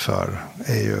flygande för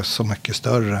är ju så mycket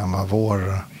större än vad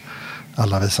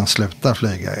alla vi som slutar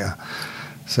flyga är.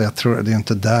 Så jag tror det är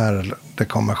inte där det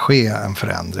kommer ske en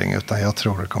förändring, utan jag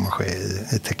tror det kommer ske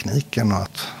i tekniken, och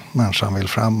att människan vill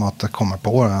framåt och kommer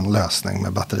på en lösning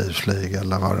med batteriflyg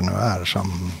eller vad det nu är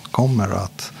som kommer, och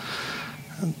att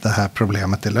det här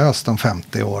problemet är löst om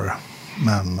 50 år,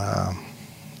 men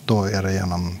då är det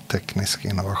genom teknisk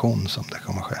innovation som det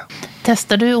kommer ske.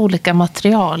 Testar du olika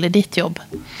material i ditt jobb?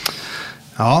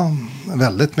 Ja,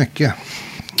 väldigt mycket.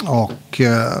 Och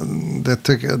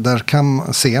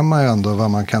där ser man ju ändå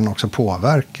vad man kan också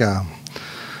påverka,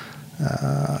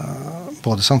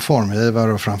 både som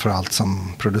formgivare och framförallt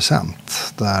som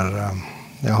producent. Där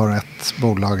jag har ett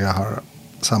bolag jag har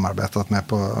samarbetat med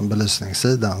på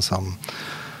belysningssidan som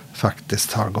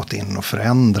faktiskt har gått in och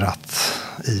förändrat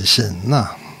i Kina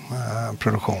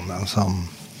produktionen, som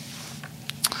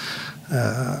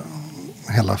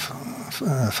hela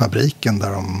fabriken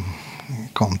där de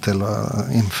kom till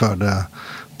och införde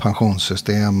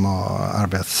pensionssystem och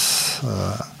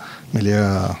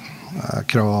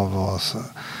arbetsmiljökrav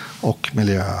och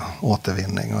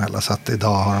miljöåtervinning och hela. Så att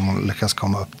idag har de lyckats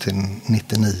komma upp till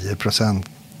 99%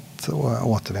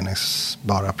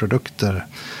 återvinningsbara produkter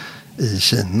i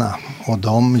Kina. Och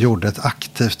de gjorde ett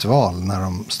aktivt val när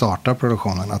de startade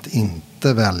produktionen att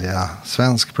inte välja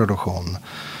svensk produktion,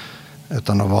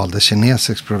 utan de valde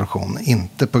kinesisk produktion.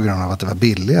 Inte på grund av att det var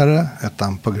billigare,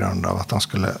 utan på grund av att de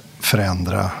skulle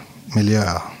förändra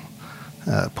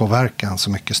miljöpåverkan så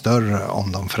mycket större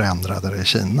om de förändrade det i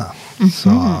Kina. Mm-hmm.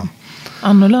 Så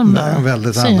annorlunda. En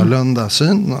väldigt annorlunda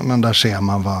syn, men där ser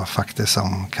man vad faktiskt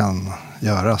som kan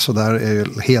göras. Så där är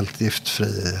ju helt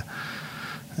giftfri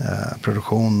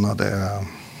produktion, och det är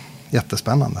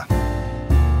jättespännande.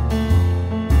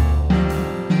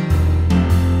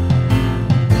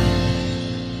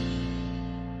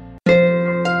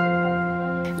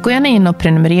 Gå gärna in och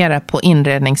prenumerera på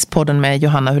Inredningspodden med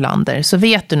Johanna Hulander, så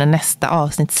vet du när nästa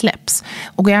avsnitt släpps.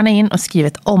 Och gå gärna in och skriv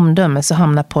ett omdöme så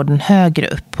hamnar podden högre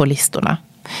upp på listorna.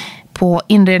 På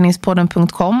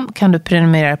inredningspodden.com kan du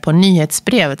prenumerera på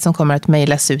nyhetsbrevet som kommer att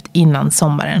mejlas ut innan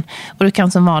sommaren. Och du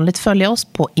kan som vanligt följa oss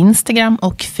på Instagram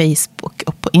och Facebook.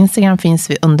 Och på Instagram finns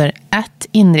vi under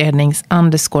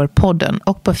 @inrednings_podden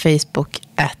och på Facebook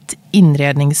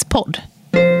 @inredningspodd.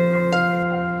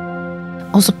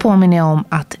 Och så påminner jag om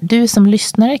att du som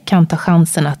lyssnare kan ta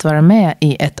chansen att vara med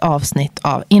i ett avsnitt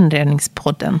av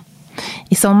Inredningspodden.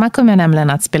 I sommar kommer jag nämligen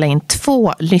att spela in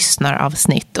 2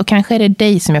 lyssnaravsnitt, och kanske är det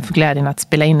dig som jag får glädjen att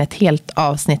spela in ett helt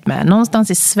avsnitt med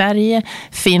någonstans i Sverige,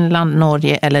 Finland,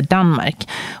 Norge eller Danmark.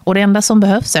 Och det enda som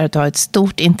behövs är att ha ett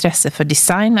stort intresse för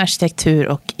design, arkitektur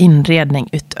och inredning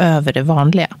utöver det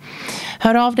vanliga.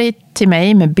 Hör av dig till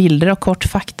mig med bilder och kort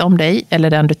fakta om dig eller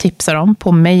den du tipsar om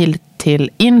på mejl till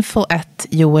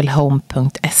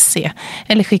info@joelhome.se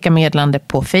eller skicka meddelande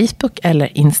på Facebook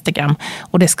eller Instagram.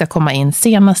 Och det ska komma in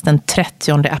senast den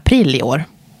 30 april i år.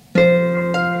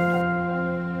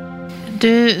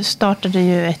 Du startade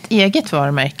ju ett eget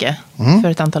varumärke för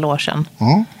ett antal år sedan.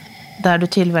 Där du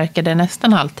tillverkade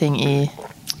nästan allting i...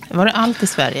 Var det allt i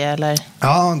Sverige eller?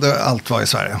 Ja, allt var i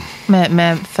Sverige.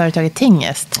 Med företaget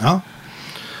Tingest? Ja.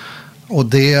 Och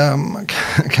det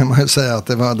kan man ju säga att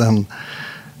det var den...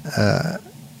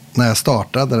 när jag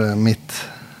startade mitt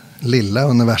lilla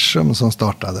universum som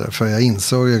startade. För jag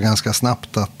insåg ju ganska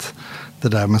snabbt att det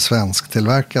där med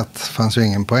svensktillverkat fanns ju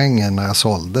ingen poäng i när jag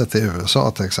sålde till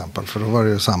USA till exempel. För då var det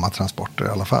ju samma transporter i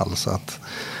alla fall. Så att,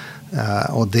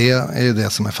 och det är ju det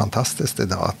som är fantastiskt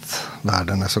idag. Att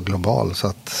världen är så global så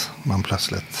att man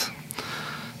plötsligt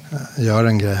gör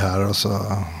en grej här och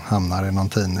så hamnar i någon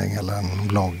tidning eller en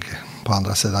blogg på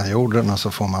andra sidan jorden. Och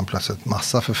så får man plötsligt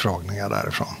massa förfrågningar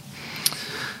därifrån.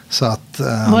 Så att,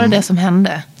 var det som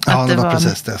hände? Ja, det var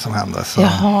precis det som hände. Så.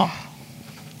 Jaha.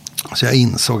 Så jag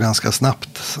insåg ganska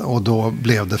snabbt och då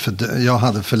blev det jag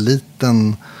hade för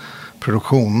liten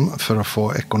produktion för att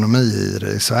få ekonomi i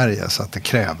det i Sverige så att det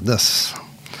krävdes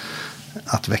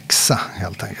att växa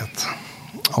helt enkelt.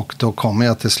 Och då kom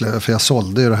jag till slut, för jag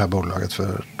sålde ju det här bolaget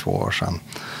för 2 år sedan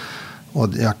och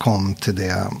jag kom till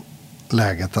det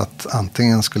läget att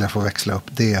antingen skulle jag få växla upp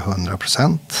det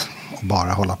 100% och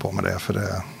bara hålla på med det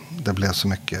för det blev så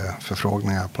mycket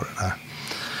förfrågningar på det där.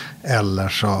 Eller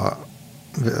så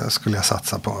skulle jag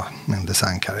satsa på min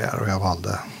designkarriär och jag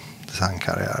valde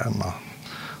designkarriären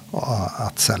och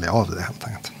att sälja av det helt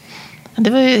enkelt. Det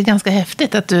var ju ganska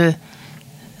häftigt att du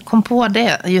kom på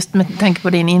det just med tanke på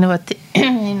din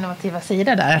innovativa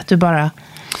sida där. Att du bara,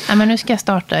 men nu ska jag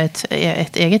starta ett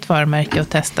eget varumärke och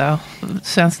testa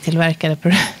svensktillverkade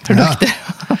produkter.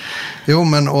 Ja. Jo,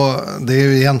 men och det är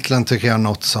ju egentligen tycker jag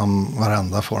något som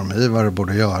varenda formgivare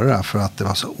borde göra för att det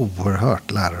var så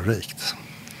oerhört lärorikt.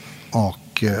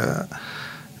 Och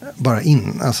bara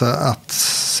alltså att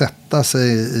sätta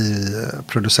sig i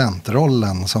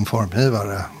producentrollen som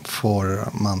formgivare får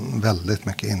man väldigt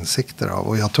mycket insikter av.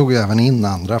 Och jag tog ju även in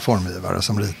andra formgivare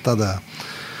som ritade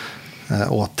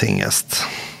åt Tingest.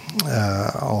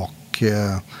 Och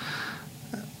det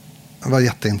var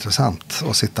jätteintressant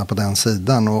att sitta på den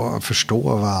sidan och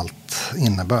förstå vad allt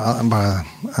innebär. Bara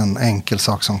en enkel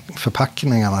sak som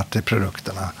förpackningarna till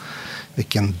produkterna.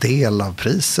 Vilken del av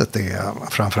priset det är,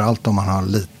 framförallt om man har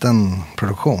liten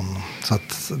produktion. Så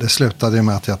att det slutade ju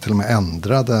med att jag till och med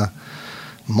ändrade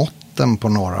måtten på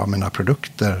några av mina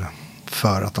produkter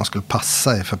för att de skulle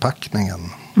passa i förpackningen.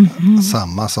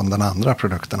 Samma som den andra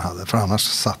produkten hade. För annars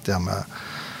satt jag med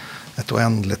ett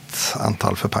oändligt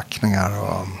antal förpackningar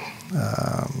och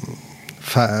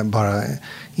bara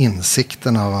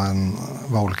insikten av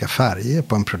vad olika färger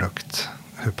på en produkt,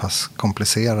 hur pass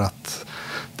komplicerat.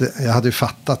 Jag hade ju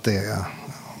fattat det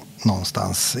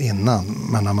någonstans innan,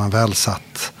 men när man väl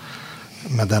satt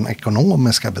med den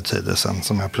ekonomiska betydelsen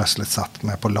som jag plötsligt satt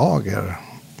med på lager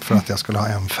för att jag skulle ha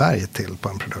en färg till på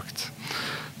en produkt.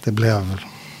 Det blev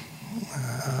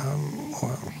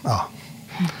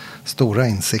stora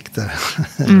insikter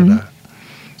i det där.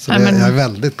 Så jag är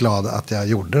väldigt glad att jag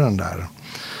gjorde den där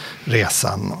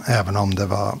resan, även om det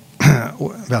var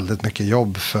väldigt mycket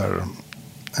jobb för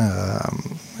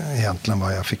egentligen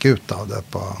vad jag fick ut av det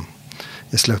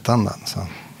i slutändan. Så.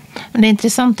 Men det är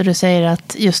intressant att du säger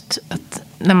att just att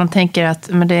när man tänker att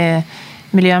men det är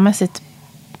miljömässigt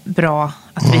bra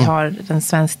att vi har den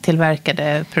svensk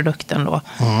tillverkade produkten då.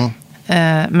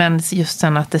 Men just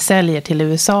sen att det säljer till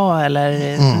USA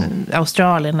eller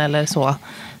Australien eller så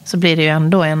blir det ju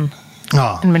ändå en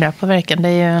miljöpåverkan. Det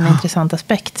är ju en intressant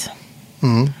aspekt.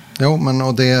 Jo, men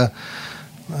och det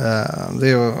är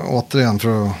ju återigen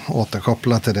för att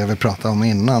återkoppla till det vi pratade om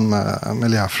innan med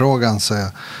miljöfrågan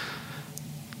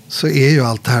så är ju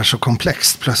allt det här så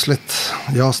komplext. Plötsligt,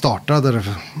 jag startade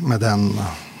med den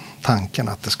tanken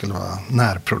att det skulle vara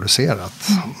närproducerat.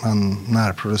 Men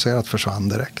närproducerat försvann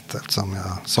direkt eftersom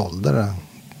jag sålde det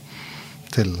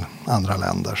till andra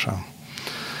länder.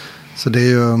 Så det är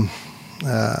ju...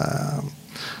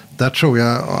 där tror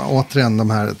jag återigen de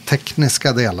här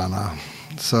tekniska delarna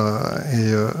så är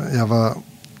ju... Jag var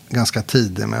ganska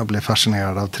tidig med att bli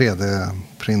fascinerad av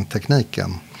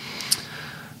 3D-printtekniken.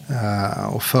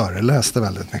 Och föreläste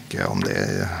väldigt mycket om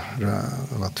det.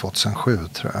 Det var 2007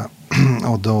 tror jag.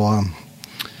 Och då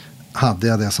hade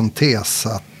jag det som tes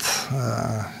att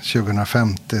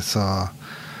 2050 så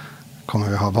kommer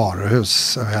vi ha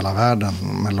varuhus över hela världen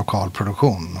med lokal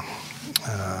produktion.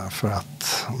 För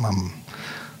att man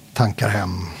tankar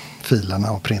hem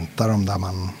filerna och printar dem där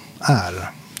man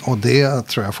är. Och det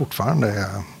tror jag fortfarande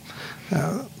är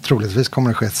Troligtvis kommer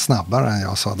det ske snabbare än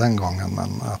jag sa den gången,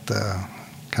 men att det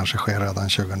kanske sker redan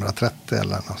 2030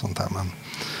 eller något sånt där. Men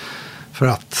för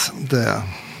att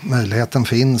möjligheten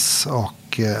finns,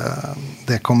 och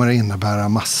det kommer att innebära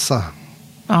massa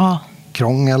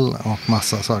krångel och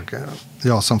massa saker.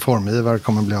 Jag som formgivare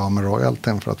kommer bli av med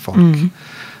royaltyn för att folk,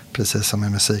 precis som i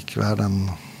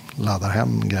musikvärlden, laddar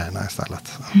hem grejerna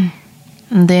istället.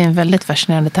 Det är en väldigt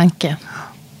fascinerande tanke.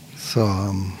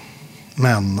 Så,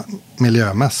 men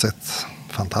miljömässigt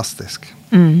fantastisk.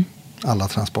 Alla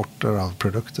transporter av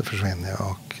produkter försvinner,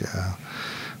 och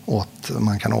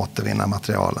man kan återvinna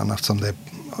materialen. Eftersom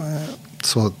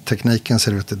så tekniken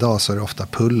ser ut idag, så är det ofta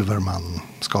pulver man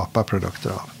skapar produkter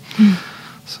av.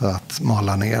 Så att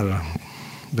mala ner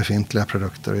befintliga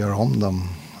produkter och göra om dem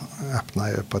öppnar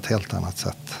ju på ett helt annat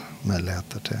sätt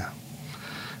möjligheter till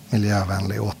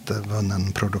miljövänlig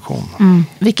återvunnen produktion.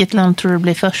 Vilket land tror du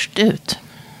blir först ut?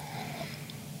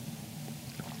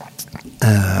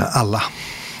 Alla.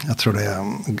 Jag tror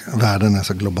världen är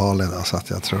så global idag, så att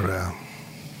jag tror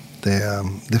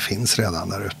det finns redan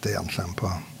där ute egentligen.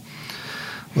 Och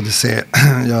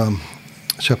jag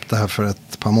köpte här för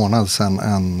ett par månader sedan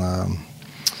en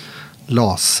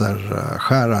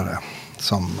laserskärare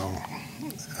som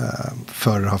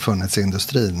förr har funnits i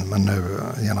industrin, men nu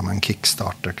genom en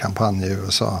Kickstarter-kampanj i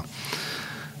USA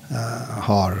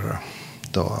har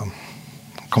då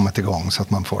kommit igång så att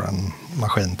man får en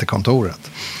maskin till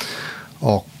kontoret.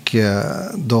 Och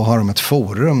då har de ett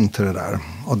forum till det där.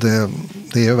 Och det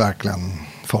är ju verkligen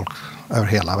folk över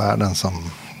hela världen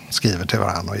som skriver till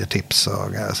varandra och ger tips.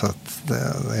 Så att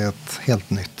det är ett helt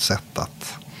nytt sätt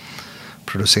att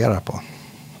producera på.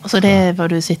 Och så det är vad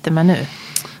du sitter med nu?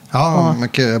 Ja,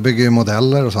 mycket. Jag bygger ju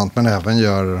modeller och sånt, men även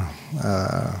gör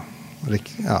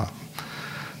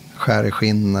skär i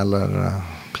skinn eller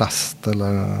plast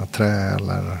eller trä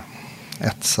eller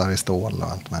etsar i stål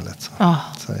och allt möjligt.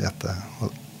 Så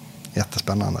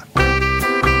jättespännande.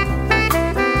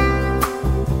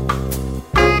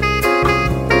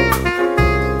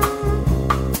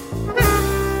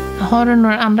 Har du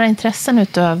några andra intressen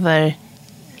utöver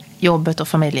jobbet och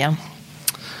familjen?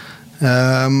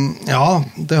 Ja,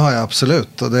 det har jag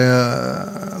absolut. Och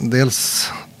dels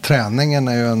träningen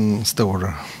är ju en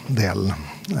stor del.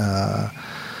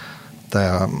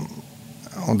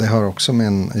 Och det har också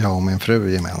jag och min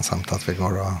fru gemensamt, att vi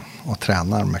går och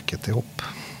tränar mycket ihop,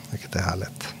 vilket är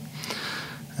härligt.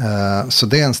 Så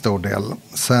det är en stor del.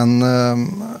 Sen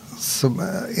så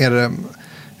är det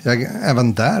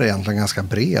även där egentligen ganska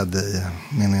bred i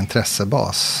min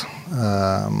intressebas.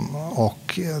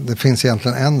 Och det finns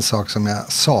egentligen en sak som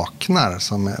jag saknar,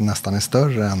 som nästan är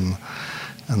större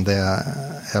än det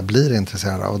jag blir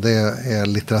intresserad av. Och det är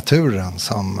litteraturen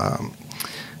som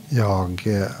jag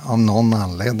av någon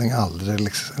anledning aldrig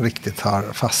riktigt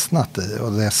har fastnat i.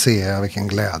 Och det ser jag vilken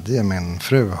glädje min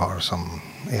fru har, som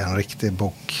är en riktig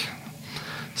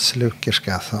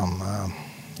bokslukerska, som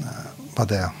vad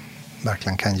det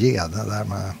verkligen kan ge. Det där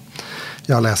med,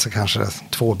 jag läser kanske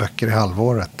 2 böcker i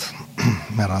halvåret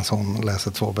medan hon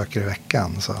läser 2 böcker i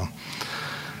veckan.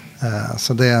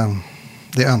 Så det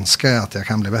önskar jag att jag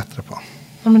kan bli bättre på.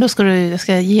 Ja, men då jag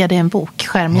ska ge dig en bok,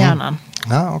 Skärmhjärnan.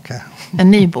 Ja, okej.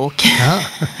 En ny bok. Ja.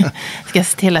 Ska jag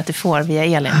se till att du får via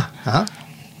Elin.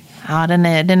 Ja, den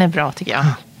är bra tycker jag.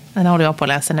 Den håller jag på att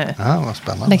läsa nu. Ja, vad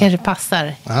spännande. Den kanske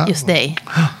passar just dig.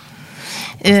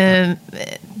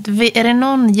 Är det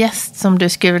någon gäst som du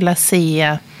skulle vilja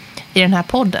se i den här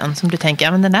podden som du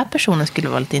tänker, men den här personen skulle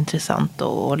vara lite intressant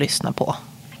att lyssna på?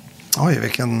 Oj,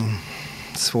 vilken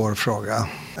svår fråga.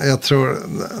 Jag tror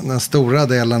den stora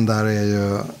delen där är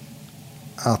ju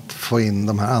att få in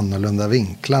de här annorlunda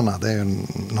vinklarna. Det är ju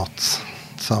något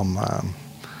som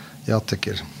jag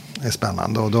tycker är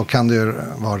spännande. Och då kan det ju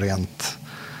vara rent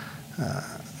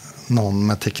någon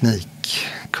med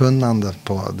teknikkunnande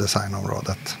på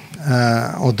designområdet.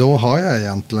 Och då har jag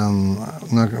egentligen,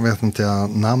 nu vet inte jag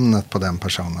namnet på den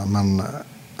personen, men,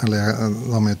 eller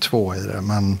de är ju 2 i det,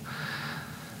 men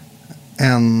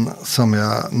en som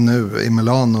jag nu i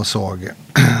Milano såg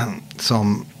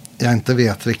som jag inte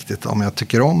vet riktigt om jag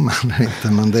tycker om eller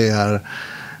inte, men det är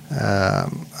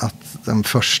att den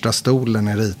första stolen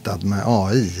är ritad med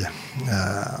AI.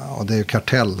 Och det är ju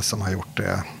Kartell som har gjort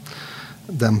det.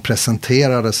 Den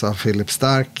presenterades av Philip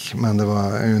Stark, men det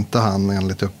var ju inte han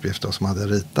enligt uppgift som hade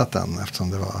ritat den, eftersom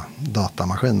det var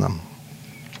datamaskinen.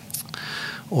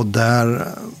 Och där,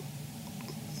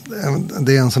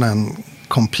 det är en sån här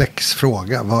komplex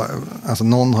fråga. Alltså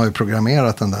någon har ju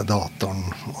programmerat den där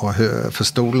datorn, och för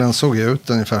stolen såg ju ut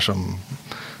ungefär som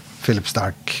Philip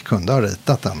Stark kunde ha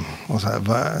ritat den. Och så här,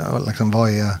 vad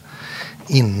är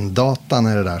indatan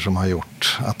är det där som har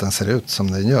gjort att den ser ut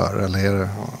som den gör? Eller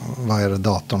vad är det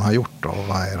datorn har gjort då? Och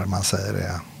vad är det man säger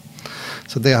är?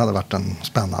 Så det hade varit en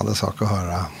spännande sak att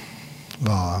höra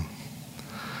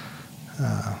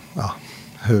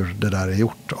hur det där är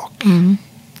gjort och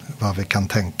vad vi kan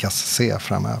tänkas se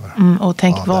framöver. Och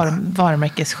tänk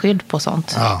varumärkesskydd på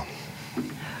sånt. Ja.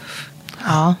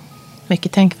 Ja,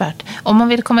 mycket tänkvärt. Om man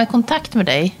vill komma i kontakt med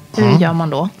dig, hur gör man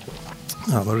då?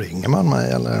 Ja, då ringer man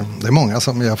mig. Eller, det är många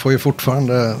som, jag får ju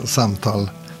fortfarande samtal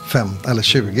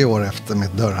 20 år efter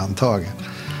mitt dörrhandtag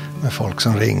med folk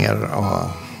som ringer och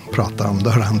pratar om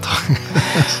dörrhandtag.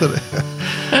 Så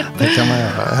det kan man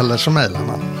göra. Eller så mejlar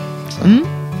man.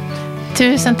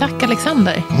 Tusen tack,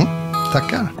 Alexander.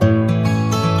 Tackar.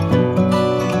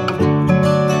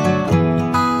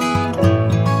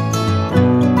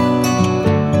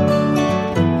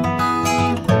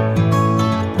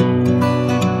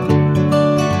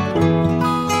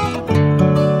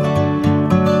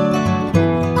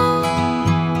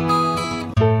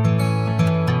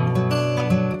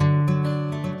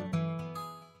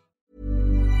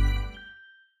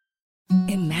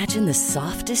 Imagine the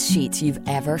softest sheets you've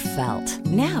ever felt.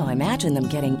 Now imagine them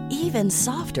getting even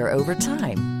softer over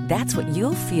time. That's what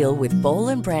you'll feel with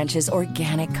Boll & Branch's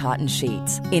organic cotton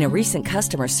sheets. In a recent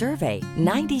customer survey,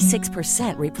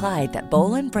 96% replied that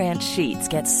Boll & Branch sheets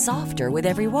get softer with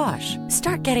every wash.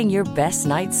 Start getting your best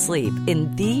night's sleep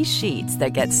in these sheets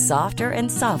that get softer and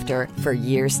softer for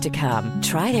years to come.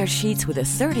 Try their sheets with a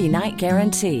 30-night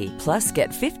guarantee. Plus, get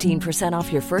 15%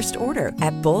 off your first order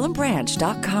at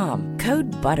bollandbranch.com.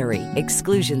 Code BUTTERY.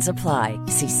 Exclusions apply.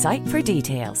 See site for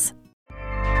details.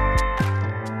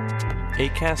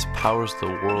 Acast powers the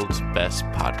world's best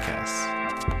podcasts.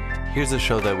 Here's a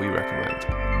show that we recommend.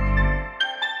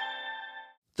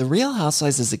 The Real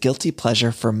Housewives is a guilty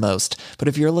pleasure for most, but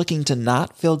if you're looking to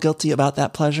not feel guilty about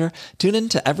that pleasure, tune in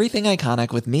to Everything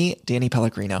Iconic with me, Danny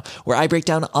Pellegrino, where I break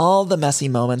down all the messy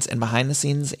moments and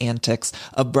behind-the-scenes antics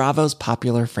of Bravo's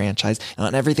popular franchise. And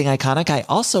on Everything Iconic, I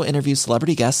also interview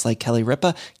celebrity guests like Kelly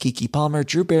Ripa, Keke Palmer,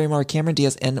 Drew Barrymore, Cameron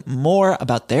Diaz, and more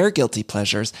about their guilty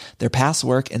pleasures, their past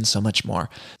work, and so much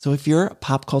more. So if you're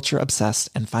pop culture obsessed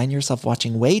and find yourself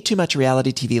watching way too much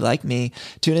reality TV like me,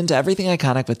 tune in to Everything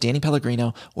Iconic with Danny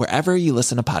Pellegrino, wherever you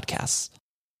listen to podcasts.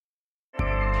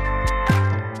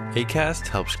 Acast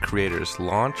helps creators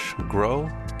launch, grow,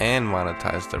 and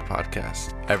monetize their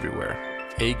podcasts everywhere.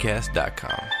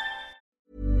 Acast.com.